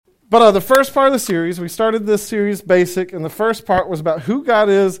But the first part of the series, we started this series basic, and the first part was about who God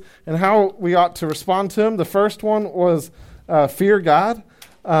is and how we ought to respond to him. The first one was fear God.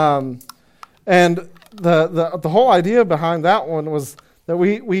 And the whole idea behind that one was that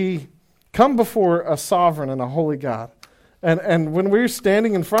we come before a sovereign and a holy God. And when we're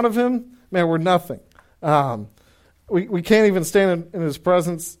standing in front of him, man, we're nothing. We can't even stand in his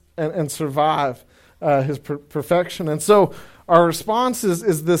presence and survive his perfection. And so our response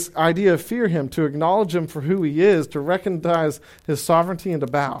is this idea of fear him, to acknowledge him for who he is, to recognize his sovereignty and to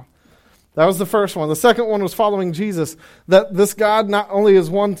bow. That was the first one. The second one was following Jesus, that this God not only is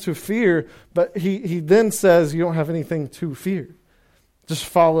one to fear, but he then says you don't have anything to fear. Just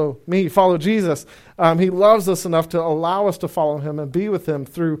follow me, follow Jesus. He loves us enough to allow us to follow him and be with him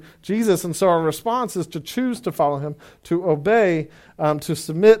through Jesus. And so our response is to choose to follow him, to obey, to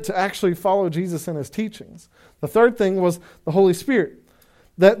submit, to actually follow Jesus and his teachings. The third thing was the Holy Spirit.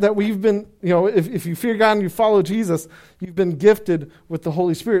 That we've been, if you fear God and you follow Jesus, you've been gifted with the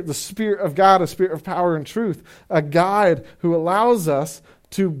Holy Spirit, the Spirit of God, a spirit of power and truth, a guide who allows us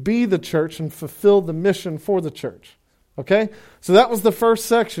to be the church and fulfill the mission for the church. Okay? So that was the first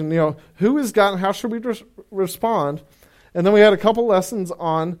section. Who is God and how should we respond? And then we had a couple lessons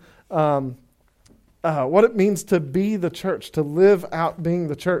on what it means to be the church, to live out being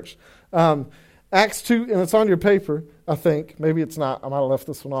the church. Acts 2, and it's on your paper, I think. Maybe it's not. I might have left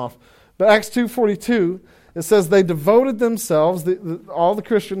this one off. But Acts 2:42, it says they devoted themselves, all the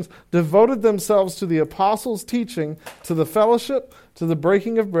Christians devoted themselves to the apostles' teaching, to the fellowship, to the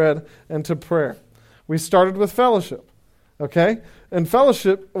breaking of bread, and to prayer. We started with fellowship. Okay? And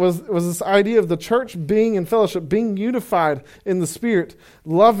fellowship was this idea of the church being in fellowship, being unified in the Spirit,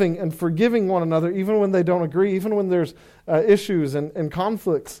 loving and forgiving one another, even when they don't agree, even when there's issues and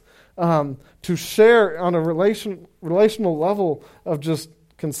conflicts. To share on a relational level of just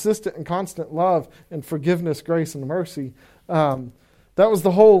consistent and constant love and forgiveness, grace, and mercy. That was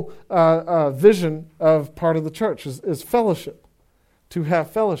the whole vision of part of the church, is fellowship, to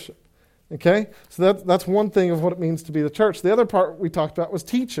have fellowship. Okay? So that's one thing of what it means to be the church. The other part we talked about was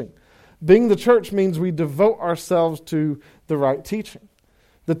teaching. Being the church means we devote ourselves to the right teaching.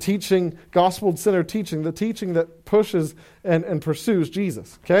 The teaching, gospel-centered teaching, the teaching that pushes and pursues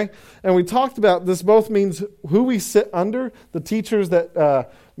Jesus, okay? And we talked about this both means who we sit under, the teachers that,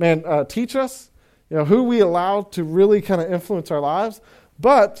 teach us, who we allow to really kind of influence our lives.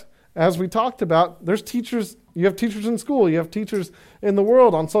 But, as we talked about, there's teachers, you have teachers in school, you have teachers in the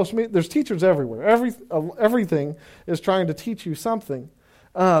world, on social media, there's teachers everywhere. Everything is trying to teach you something.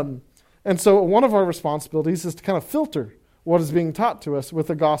 And so one of our responsibilities is to kind of filter what is being taught to us with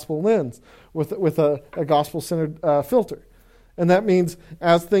a gospel lens, with a gospel-centered filter. And that means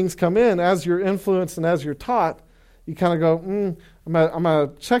as things come in, as you're influenced and as you're taught, you kind of go, I'm going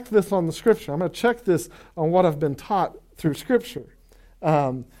to check this on the Scripture. I'm going to check this on what I've been taught through Scripture.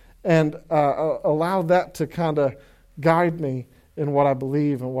 And allow that to kind of guide me in what I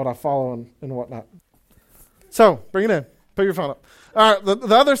believe and what I follow and whatnot. So, bring it in. Put your phone up. All right,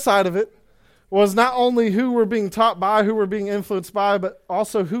 the other side of it was not only who we're being taught by, who we're being influenced by, but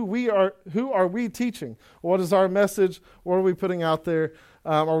also who are we teaching? What is our message? What are we putting out there?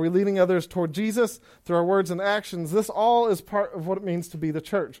 Are we leading others toward Jesus through our words and actions? This all is part of what it means to be the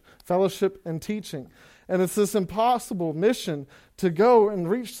church, fellowship and teaching. And it's this impossible mission to go and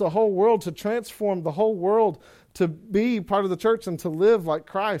reach the whole world, to transform the whole world, to be part of the church and to live like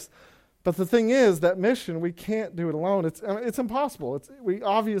Christ. But the thing is, that mission, we can't do it alone. It's impossible. We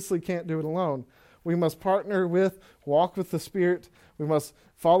obviously can't do it alone. We must partner with, walk with the Spirit. We must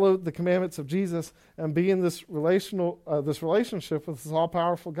follow the commandments of Jesus and be in this relationship with this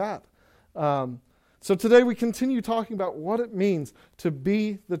all-powerful God. So today we continue talking about what it means to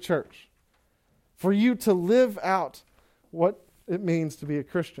be the church, for you to live out what it means to be a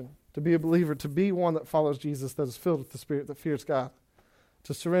Christian, to be a believer, to be one that follows Jesus, that is filled with the Spirit, that fears God,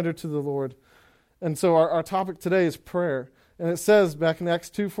 to surrender to the Lord. And so our topic today is prayer. And it says back in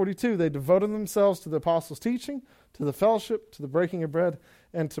Acts 2:42, they devoted themselves to the apostles' teaching, to the fellowship, to the breaking of bread,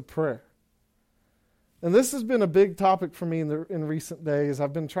 and to prayer. And this has been a big topic for me in recent days.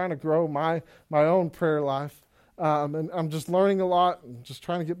 I've been trying to grow my own prayer life. And I'm just learning a lot and just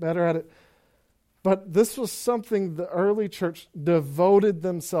trying to get better at it. But this was something the early church devoted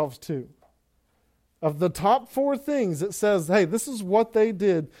themselves to. Of the top 4 things, it says, hey, this is what they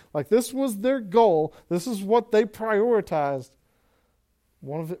did. Like, this was their goal. This is what they prioritized.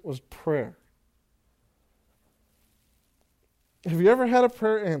 One of it was prayer. Have you ever had a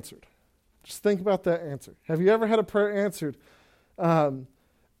prayer answered? Just think about that answer. Have you ever had a prayer answered in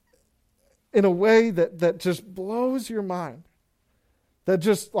a way that just blows your mind? That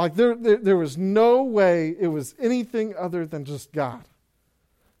just like there was no way it was anything other than just God.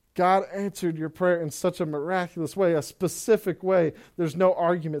 God answered your prayer in such a miraculous way, a specific way. There's no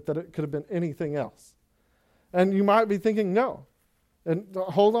argument that it could have been anything else. And you might be thinking, no. And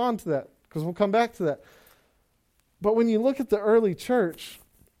hold on to that, because we'll come back to that. But when you look at the early church,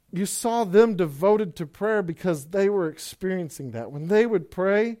 you saw them devoted to prayer because they were experiencing that. When they would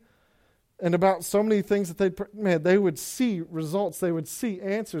pray, and about so many things that they would see results, they would see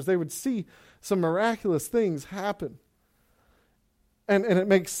answers, they would see some miraculous things happen. And it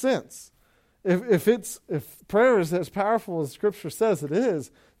makes sense. If prayer is as powerful as Scripture says it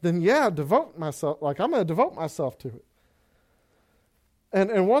is, then I'm going to devote myself to it.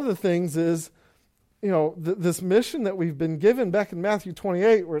 And one of the things is, this mission that we've been given back in Matthew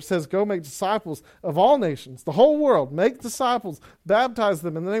 28, where it says, go make disciples of all nations, the whole world, make disciples, baptize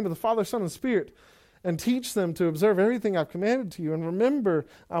them in the name of the Father, Son, and Spirit, and teach them to observe everything I've commanded to you. And remember,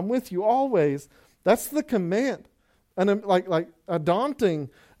 I'm with you always. That's the command. And like a daunting,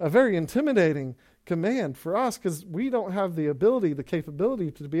 a very intimidating command for us, because we don't have the ability, the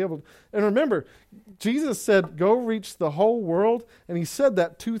capability to be able to. And remember, Jesus said, go reach the whole world, and he said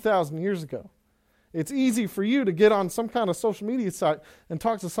that 2,000 years ago. It's easy for you to get on some kind of social media site and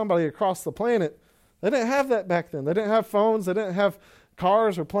talk to somebody across the planet. They didn't have that back then. They didn't have phones. They didn't have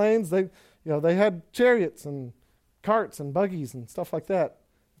cars or planes. They had chariots and carts and buggies and stuff like that.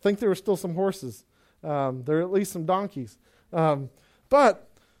 I think there were still some horses. There are at least some donkeys. But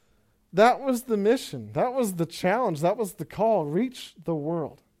that was the mission. That was the challenge. That was the call. Reach the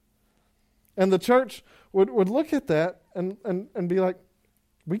world. And the church would look at that and be like,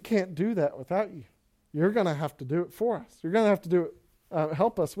 we can't do that without you. You're going to have to do it for us. You're going to have to do it,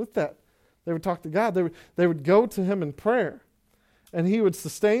 help us with that. They would talk to God. They would go to him in prayer. And he would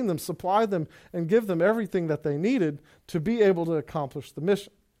sustain them, supply them, and give them everything that they needed to be able to accomplish the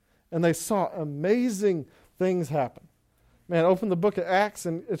mission. And they saw amazing things happen. Man, open the book of Acts,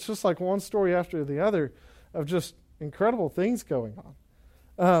 and it's just like one story after the other of just incredible things going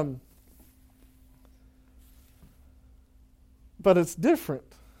on. But it's different.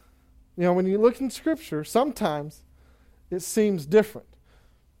 When you look in Scripture, sometimes it seems different.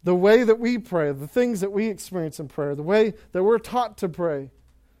 The way that we pray, the things that we experience in prayer, the way that we're taught to pray,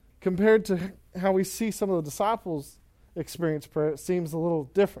 compared to how we see some of the disciples experience prayer, it seems a little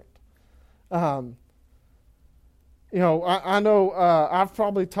different. I know I've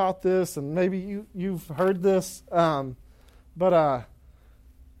probably taught this, and maybe you've heard this, but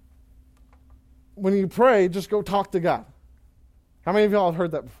when you pray, just go talk to God. How many of y'all have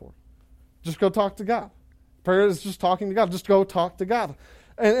heard that before? Just go talk to God. Prayer is just talking to God. Just go talk to God.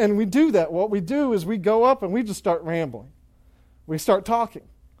 And we do that. What we do is we go up and we just start rambling. We start talking.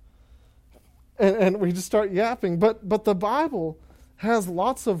 And we just start yapping. But the Bible has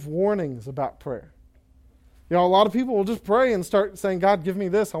lots of warnings about prayer. A lot of people will just pray and start saying, God, give me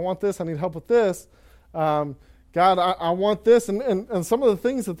this. I want this. I need help with this. God, I want this. And some of the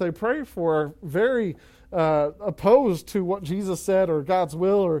things that they pray for are very opposed to what Jesus said or God's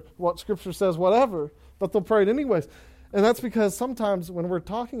will or what Scripture says, whatever, but they'll pray it anyways. And that's because sometimes when we're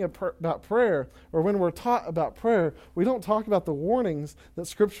talking about prayer or when we're taught about prayer, we don't talk about the warnings that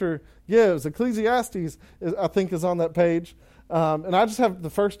Scripture gives. Ecclesiastes, I think, is on that page. And I just have the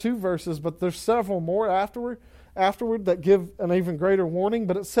first two verses, but there's several more afterward that give an even greater warning.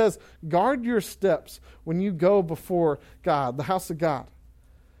 But it says, guard your steps when you go before God, the house of God.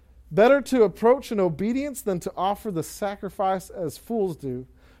 Better to approach in obedience than to offer the sacrifice as fools do,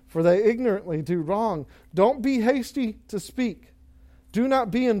 for they ignorantly do wrong. Don't be hasty to speak. Do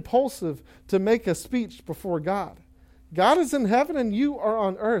not be impulsive to make a speech before God. God is in heaven and you are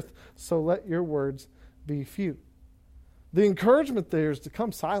on earth, so let your words be few. The encouragement there is to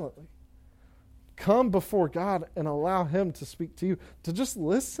come silently. Come before God and allow him to speak to you, to just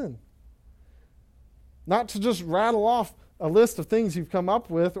listen. Not to just rattle off a list of things you've come up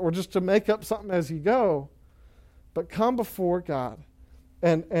with or just to make up something as you go, but come before God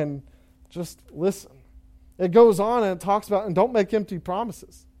and just listen. It goes on and it talks about, and don't make empty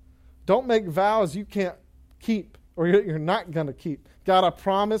promises. Don't make vows you can't keep or you're not going to keep. God, I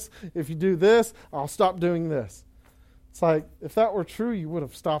promise if you do this, I'll stop doing this. It's like, if that were true, you would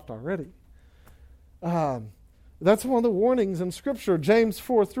have stopped already. That's one of the warnings in Scripture. James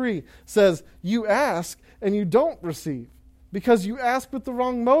 4:3 says, you ask and you don't receive, because you ask with the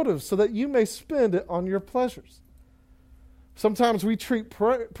wrong motives, so that you may spend it on your pleasures. Sometimes we treat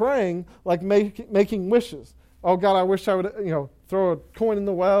praying like making wishes. Oh, God, I wish I would, throw a coin in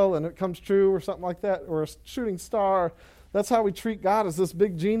the well and it comes true or something like that, or a shooting star. That's how we treat God, as this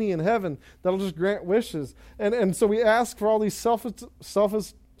big genie in heaven that'll just grant wishes. And so we ask for all these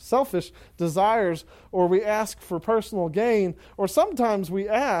selfish desires, or we ask for personal gain, or sometimes we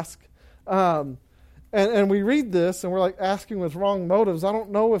ask, and we read this and we're like asking with wrong motives. I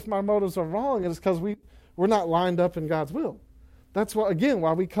don't know if my motives are wrong, and it's because we're not lined up in God's will. That's why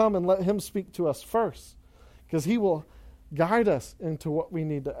we come and let Him speak to us first, because He will guide us into what we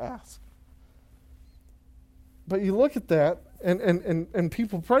need to ask. But you look at that, and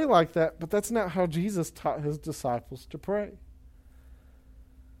people pray like that, but that's not how Jesus taught His disciples to pray.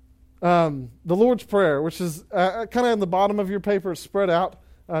 The Lord's Prayer, which is kind of in the bottom of your paper, spread out.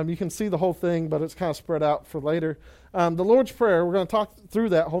 You can see the whole thing, but it's kind of spread out for later. The Lord's Prayer, we're going to talk through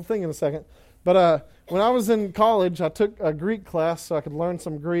that whole thing in a second. But when I was in college, I took a Greek class so I could learn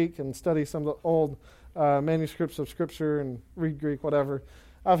some Greek and study some of the old manuscripts of Scripture and read Greek, whatever.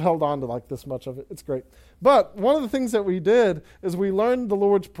 I've held on to like this much of it. It's great. But one of the things that we did is we learned the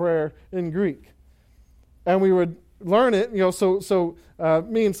Lord's Prayer in Greek. And we would learn it, so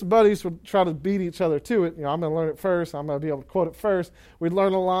me and some buddies would try to beat each other to it. I'm going to learn it first. I'm going to be able to quote it first. We'd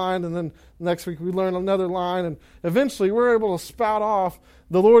learn a line, and then next week we'd learn another line. And eventually we're able to spout off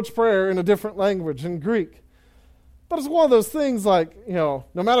the Lord's Prayer in a different language, in Greek. But it's one of those things like, no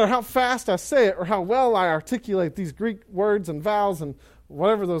matter how fast I say it or how well I articulate these Greek words and vowels and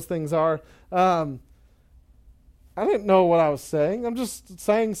whatever those things are, I didn't know what I was saying. I'm just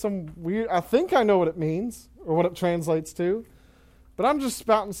saying some weird, I think I know what it means or what it translates to, but I'm just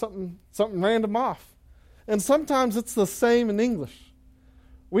spouting something random off. And sometimes it's the same in English.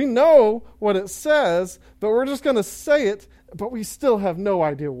 We know what it says, but we're just going to say it, but we still have no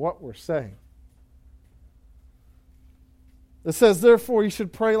idea what we're saying. It says, therefore, you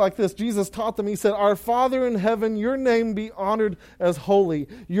should pray like this. Jesus taught them, He said, Our Father in heaven, your name be honored as holy.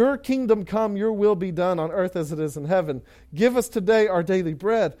 Your kingdom come, your will be done on earth as it is in heaven. Give us today our daily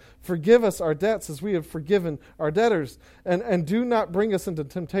bread. Forgive us our debts as we have forgiven our debtors. And do not bring us into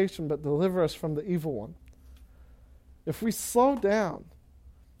temptation, but deliver us from the evil one. If we slow down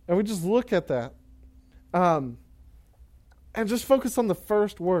and we just look at that and just focus on the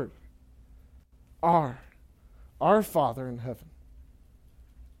first word, Our Father in heaven.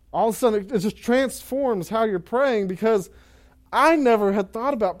 All of a sudden, it just transforms how you're praying, because I never had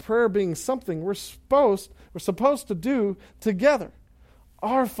thought about prayer being something we're supposed to do together.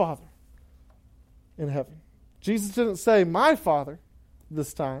 Our Father in heaven. Jesus didn't say, my Father,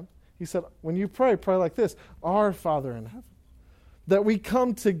 this time. He said, when you pray like this, Our Father in heaven. That we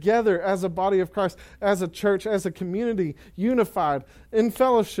come together as a body of Christ, as a church, as a community, unified, in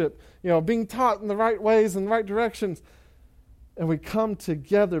fellowship, being taught in the right ways and the right directions. And we come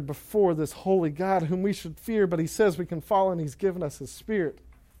together before this holy God whom we should fear, but He says we can follow, and He's given us His Spirit.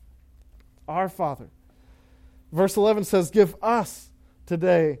 Our Father. Verse 11 says, give us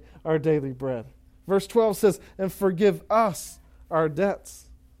today our daily bread. Verse 12 says, and forgive us our debts.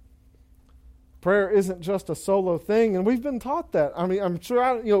 Prayer isn't just a solo thing, and we've been taught that. I mean, I'm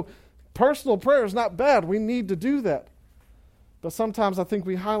sure, personal prayer is not bad. We need to do that. But sometimes I think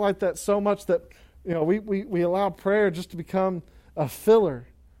we highlight that so much that, we allow prayer just to become a filler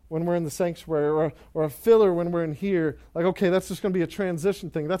when we're in the sanctuary, or a filler when we're in here. Like, okay, that's just going to be a transition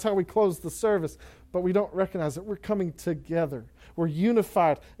thing. That's how we close the service. But we don't recognize that we're coming together. We're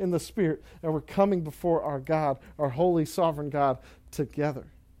unified in the Spirit, and we're coming before our God, our holy, sovereign God, together.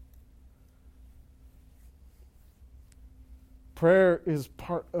 Prayer is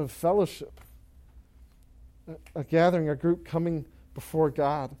part of fellowship, a gathering, a group coming before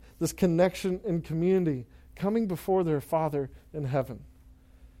God, this connection in community, coming before their Father in heaven.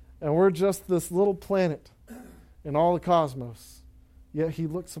 And we're just this little planet in all the cosmos, yet He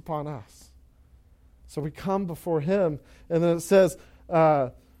looks upon us. So we come before Him, and then it says,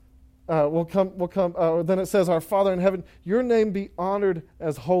 then it says, Our Father in heaven, your name be honored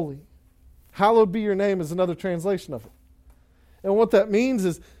as holy. Hallowed be your name is another translation of it. And what that means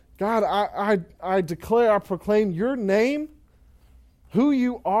is, God, I declare, I proclaim your name, who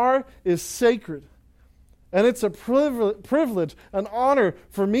you are, is sacred. And it's a privilege, an honor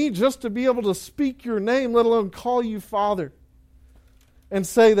for me just to be able to speak your name, let alone call you Father. And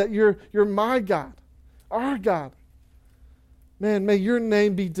say that you're my God, our God. Man, may your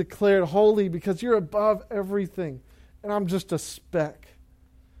name be declared holy, because you're above everything. And I'm just a speck.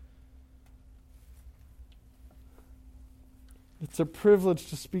 It's a privilege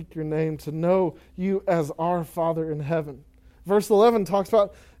to speak your name, to know you as our Father in heaven. Verse 11 talks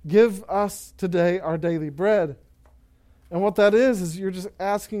about, give us today our daily bread. And what that is you're just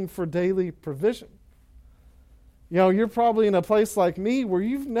asking for daily provision. You're probably in a place like me where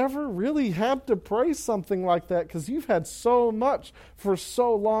you've never really had to pray something like that because you've had so much for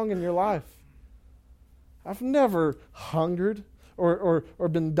so long in your life. I've never hungered or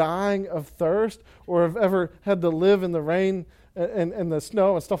been dying of thirst or have ever had to live in the rain and the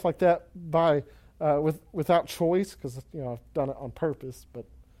snow and stuff like that without choice because I've done it on purpose. But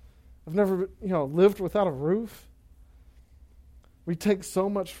I've never lived without a roof. We take so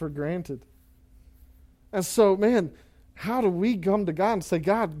much for granted. And so, man, how do we come to God and say,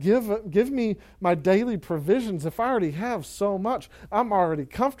 God, give me my daily provisions if I already have so much? I'm already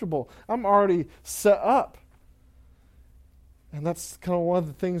comfortable. I'm already set up. And that's kind of one of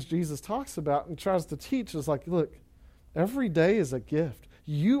the things Jesus talks about and tries to teach is like, look, every day is a gift.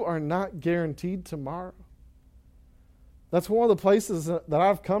 You are not guaranteed tomorrow. That's one of the places that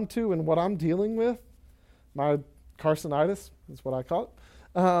I've come to and what I'm dealing with, my carcinitis is what I call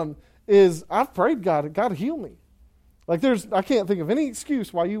it, is I've prayed God heal me. Like I can't think of any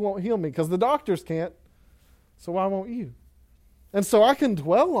excuse why you won't heal me because the doctors can't, so why won't you? And so I can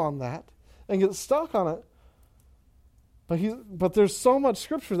dwell on that and get stuck on it. But there's so much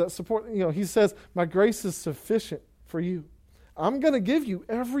scripture that support, he says, my grace is sufficient for you. I'm going to give you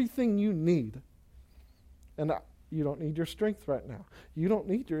everything you need. And you don't need your strength right now. You don't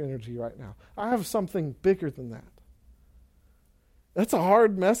need your energy right now. I have something bigger than that. That's a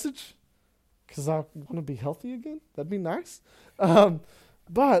hard message because I want to be healthy again. That'd be nice.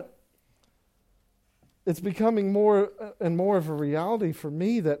 But it's becoming more and more of a reality for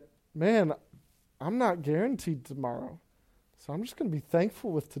me that, man, I'm not guaranteed tomorrow. So I'm just going to be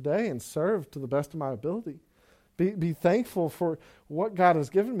thankful with today and serve to the best of my ability. Be thankful for what God has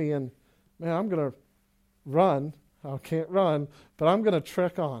given me. And, man, I'm going to run. I can't run, but I'm going to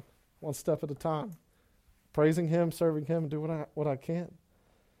trek on one step at a time. Praising Him, serving Him, and do what I can.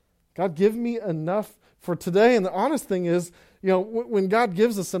 God, give me enough for today. And the honest thing is, when God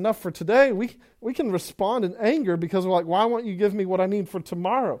gives us enough for today, we can respond in anger because we're like, why won't you give me what I need for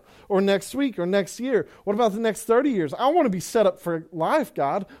tomorrow or next week or next year? What about the next 30 years? I want to be set up for life,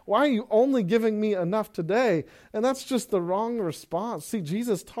 God. Why are you only giving me enough today? And that's just the wrong response. See,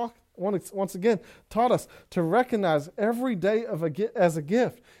 Jesus once again taught us to recognize every day as a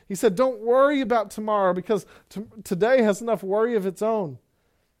gift. He said, don't worry about tomorrow because today has enough worry of its own.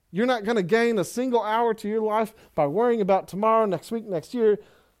 You're not going to gain a single hour to your life by worrying about tomorrow, next week, next year.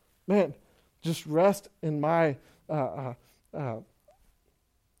 Man, just rest in my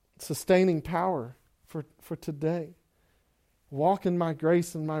sustaining power for today. Walk in my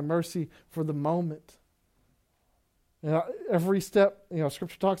grace and my mercy for the moment. Every step,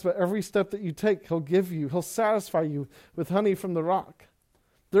 Scripture talks about every step that you take, He'll give you. He'll satisfy you with honey from the rock.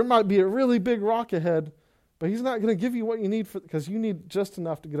 There might be a really big rock ahead, but He's not going to give you what you need because you need just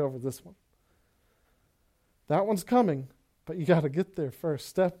enough to get over this one. That one's coming, but you got to get there first.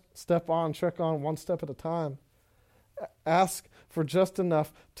 Step on, trek on, one step at a time. Ask for just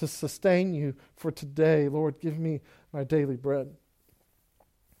enough to sustain you for today. Lord, give me my daily bread.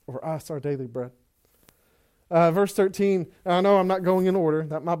 Or us our daily bread. Verse 13, I know I'm not going in order.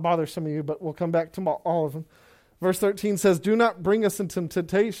 That might bother some of you, but we'll come back to all of them. Verse 13 says, do not bring us into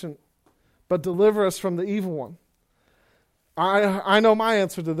temptation, but deliver us from the evil one. I know my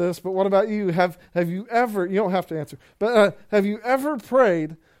answer to this, but what about you? Have you ever, you don't have to answer, but have you ever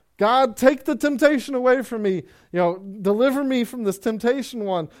prayed, God, take the temptation away from me, deliver me from this temptation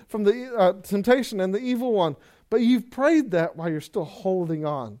from the temptation and the evil one, but you've prayed that while you're still holding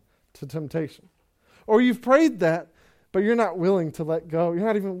on to temptation. Or you've prayed that, but you're not willing to let go. You're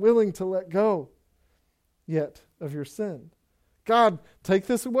not even willing to let go yet of your sin. God, take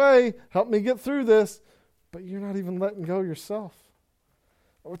this away. Help me get through this. But you're not even letting go yourself.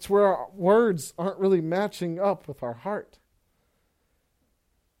 It's where our words aren't really matching up with our heart.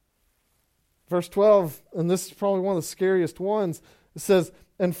 Verse 12, and this is probably one of the scariest ones, it says,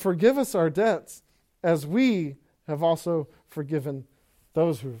 and forgive us our debts as we have also forgiven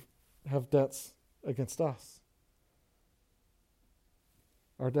those who have debts against us.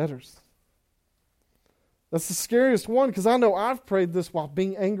 Our debtors. That's the scariest one because I know I've prayed this while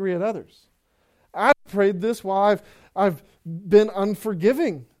being angry at others. I've prayed this while I've been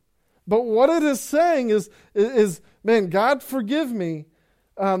unforgiving. But what it is saying is man, God forgive me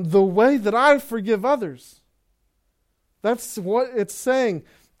the way that I forgive others. That's what it's saying.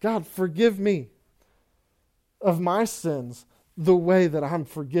 God forgive me of my sins the way that I'm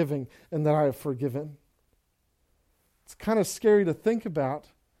forgiving and that I have forgiven. It's kind of scary to think about.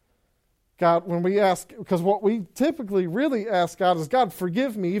 God, when we ask, because what we typically really ask God is, God,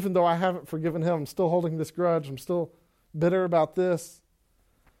 forgive me, even though I haven't forgiven Him. I'm still holding this grudge. I'm still bitter about this.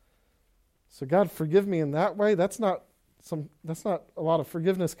 So God, forgive me in that way. That's not a lot of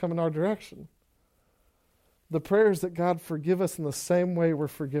forgiveness coming our direction. The prayer is that God forgive us in the same way we're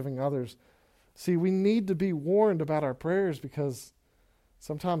forgiving others. See, we need to be warned about our prayers because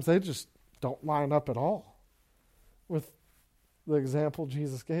sometimes they just don't line up at all with the example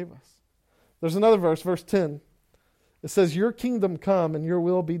Jesus gave us. There's another verse, verse 10. It says, your kingdom come and your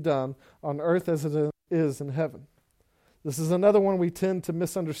will be done on earth as it is in heaven. This is another one we tend to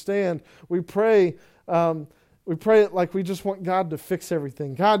misunderstand. We pray it like we just want God to fix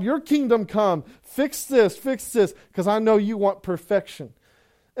everything. God, your kingdom come. Fix this, because I know you want perfection.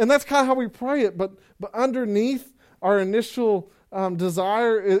 And that's kind of how we pray it. But underneath our initial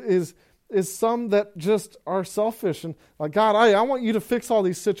desire is some that just are selfish. And like, God, I want you to fix all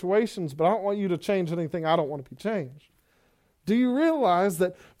these situations, but I don't want you to change anything I don't want to be changed. Do you realize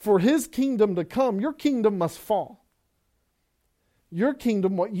that for his kingdom to come, your kingdom must fall? Your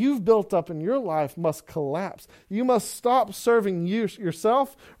kingdom, what you've built up in your life, must collapse. You must stop serving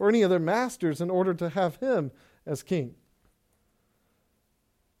yourself or any other masters in order to have him as king.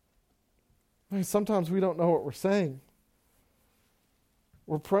 I mean, sometimes we don't know what we're saying.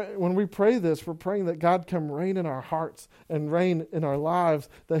 When we pray this, we're praying that God come reign in our hearts and reign in our lives,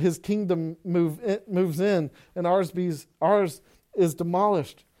 that his kingdom moves in and ours is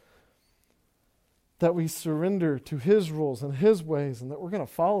demolished. That we surrender to his rules and his ways and that we're going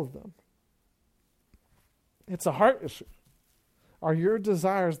to follow them. It's a heart issue. Are your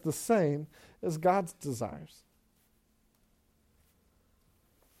desires the same as God's desires?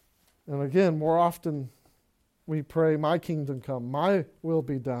 And again, more often we pray, my kingdom come, my will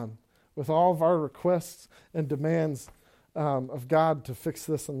be done, with all of our requests and demands of God to fix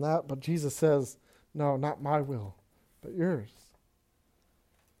this and that. But Jesus says, no, not my will, but yours.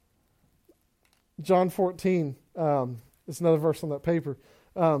 John 14 is another verse on that paper.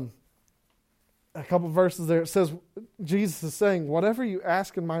 A couple verses there. It says, Jesus is saying, whatever you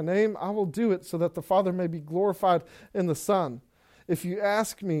ask in my name, I will do it so that the Father may be glorified in the Son. If you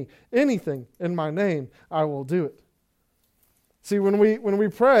ask me anything in my name, I will do it. See, when we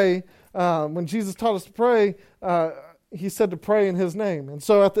pray, when Jesus taught us to pray, he said to pray in his name. And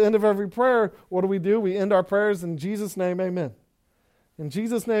so at the end of every prayer, what do? We end our prayers in Jesus' name, amen. In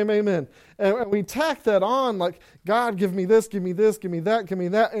Jesus' name, amen. And we tack that on like, God, give me this, give me this, give me that, give me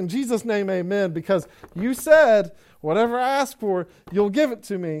that. In Jesus' name, amen. Because you said, whatever I ask for, you'll give it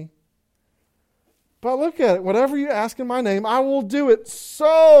to me. But look at it. Whatever you ask in my name, I will do it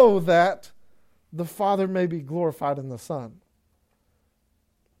so that the Father may be glorified in the Son.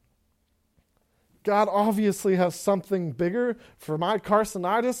 God obviously has something bigger for my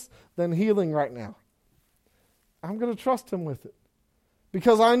carcinitis than healing right now. I'm going to trust him with it.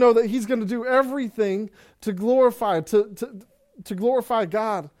 Because I know that he's going to do everything to glorify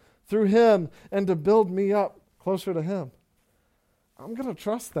God through him and to build me up closer to him. I'm going to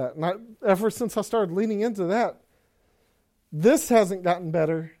trust that. And ever since I started leaning into that, this hasn't gotten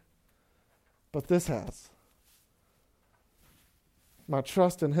better, but this has. My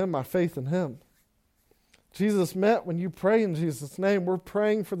trust in him, my faith in him. Jesus meant when you pray in Jesus' name, we're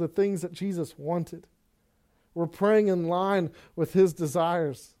praying for the things that Jesus wanted. We're praying in line with his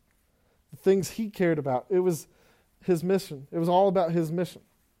desires, the things he cared about. It was his mission. It was all about his mission.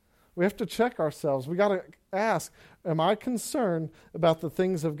 We have to check ourselves. We got to ask, am I concerned about the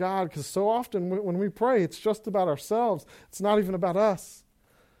things of God? Because so often when we pray, it's just about ourselves. It's not even about us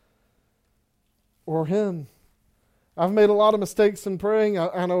or him. I've made a lot of mistakes in praying.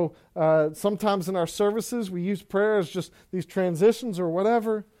 I know sometimes in our services we use prayer as just these transitions or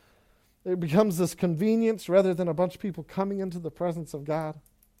whatever. It becomes this convenience rather than a bunch of people coming into the presence of God.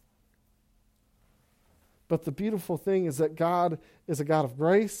 But the beautiful thing is that God is a God of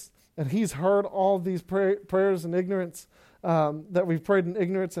grace, and he's heard all of these prayers in ignorance, that we've prayed in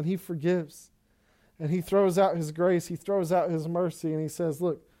ignorance, and he forgives. And he throws out his grace, he throws out his mercy, and he says,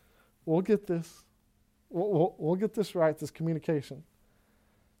 look, we'll get this. We'll get this right, this communication.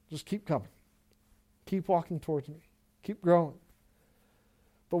 Just keep coming. Keep walking towards me. Keep growing.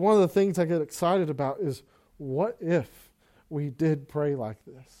 But one of the things I get excited about is, what if we did pray like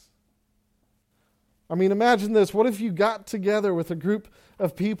this? I mean, imagine this. What if you got together with a group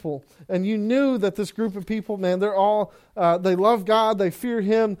of people and you knew that this group of people, man, they're all, they love God, they fear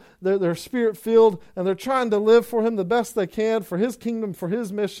him, they're spirit-filled, and they're trying to live for him the best they can, for his kingdom, for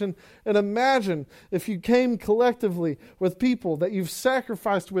his mission. And imagine if you came collectively with people that you've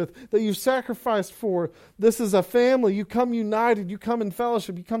sacrificed with, that you've sacrificed for. This is a family. You come united, you come in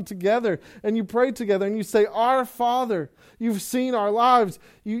fellowship, you come together, and you pray together, and you say, Our Father, you've seen our lives.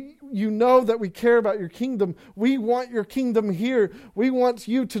 you know that we care about your kingdom. We want your kingdom here. We want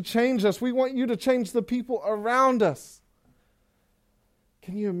you to change us. We want you to change the people around us.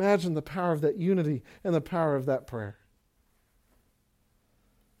 Can you imagine the power of that unity and the power of that prayer?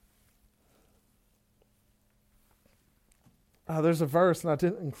 There's a verse, and I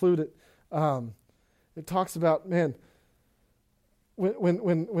didn't include it. It talks about, man,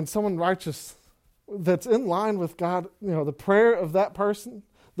 when someone righteous that's in line with God, the prayer of that person,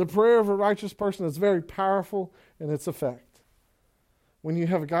 the prayer of a righteous person is very powerful in its effect. When you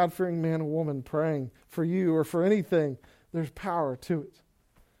have a God-fearing man or woman praying for you or for anything, there's power to it.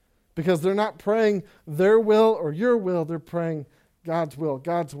 Because they're not praying their will or your will, they're praying God's will,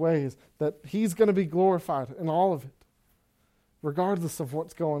 God's ways, that He's going to be glorified in all of it, regardless of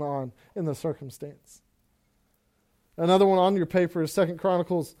what's going on in the circumstance. Another one on your paper is 2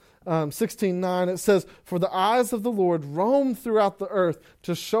 Chronicles 16:9. It says, "For the eyes of the Lord roam throughout the earth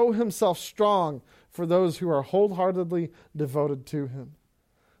to show Himself strong for those who are wholeheartedly devoted to Him."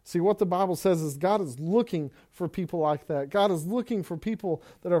 See, what the Bible says is God is looking for people like that. God is looking for people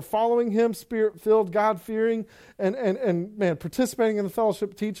that are following Him, Spirit-filled, God-fearing, and participating in the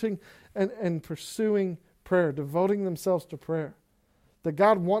fellowship teaching and pursuing prayer, devoting themselves to prayer. That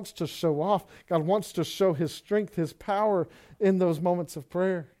God wants to show off. God wants to show His strength, His power in those moments of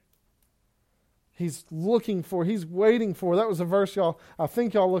prayer. He's looking for, He's waiting for. That was a verse I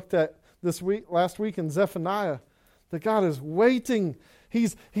think y'all looked at last week in Zephaniah. That God is waiting.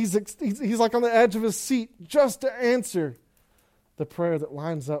 He's like on the edge of His seat just to answer the prayer that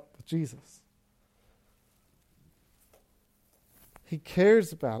lines up with Jesus. He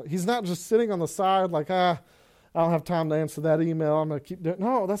cares about it. He's not just sitting on the side like, I don't have time to answer that email. I'm going to keep doing it.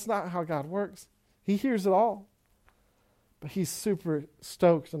 No, that's not how God works. He hears it all. But He's super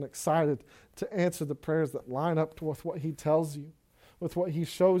stoked and excited to answer the prayers that line up with what He tells you, with what He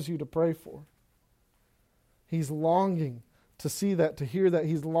shows you to pray for. He's longing to see that, to hear that.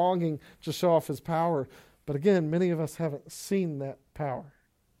 He's longing to show off His power. But again, many of us haven't seen that power.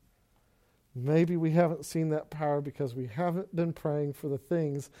 Maybe we haven't seen that power because we haven't been praying for the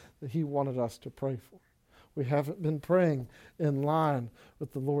things that He wanted us to pray for. We haven't been praying in line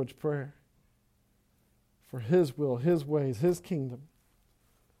with the Lord's Prayer for His will, His ways, His kingdom.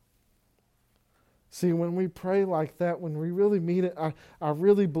 See, when we pray like that, when we really mean it, I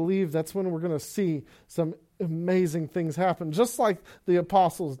really believe that's when we're going to see some amazing things happen, just like the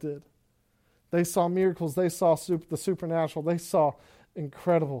apostles did. They saw miracles. They saw the supernatural. They saw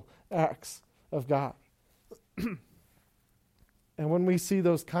incredible acts of God. And when we see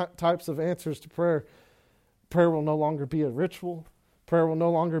those types of answers to prayer, prayer will no longer be a ritual. Prayer will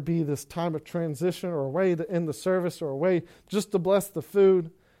no longer be this time of transition or a way to end the service or a way just to bless the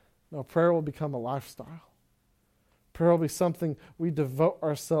food. No, prayer will become a lifestyle. Prayer will be something we devote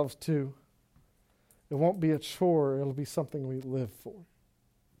ourselves to. It won't be a chore. It'll be something we live for.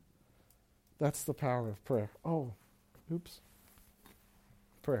 That's the power of prayer.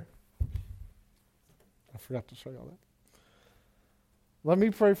 Prayer. I forgot to show y'all that. Let me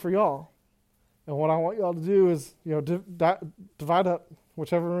pray for y'all. And what I want y'all to do is, divide up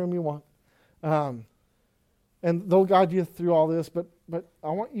whichever room you want. And they'll guide you through all this. But I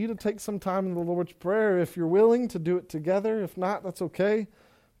want you to take some time in the Lord's Prayer. If you're willing to do it together. If not, that's okay.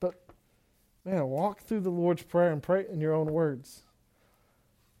 But, walk through the Lord's Prayer and pray it in your own words.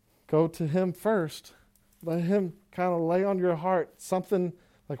 Go to Him first. Let Him kind of lay on your heart something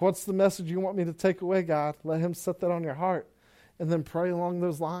like, what's the message you want me to take away, God? Let Him set that on your heart. And then pray along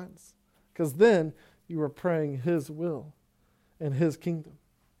those lines. Because then you are praying His will and His kingdom,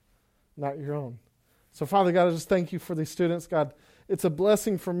 not your own. So, Father God, I just thank You for these students. God, it's a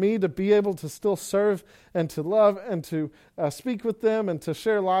blessing for me to be able to still serve and to love and to speak with them and to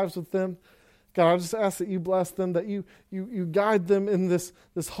share lives with them. God, I just ask that You bless them, that you guide them in this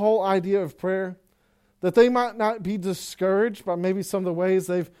whole idea of prayer, that they might not be discouraged by maybe some of the ways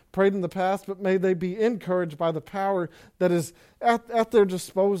they've prayed in the past, but may they be encouraged by the power that is at their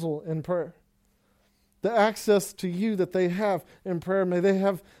disposal in prayer. The access to You that they have in prayer, may they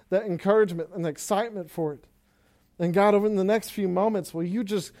have that encouragement and excitement for it. And God, over in the next few moments, will You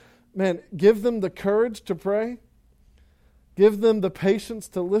just, give them the courage to pray, give them the patience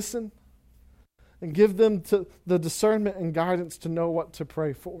to listen, and give them the discernment and guidance to know what to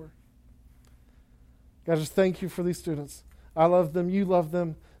pray for. God, just thank You for these students. I love them. You love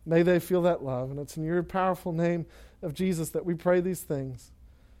them. May they feel that love. And it's in Your powerful name of Jesus that we pray these things.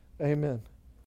 Amen.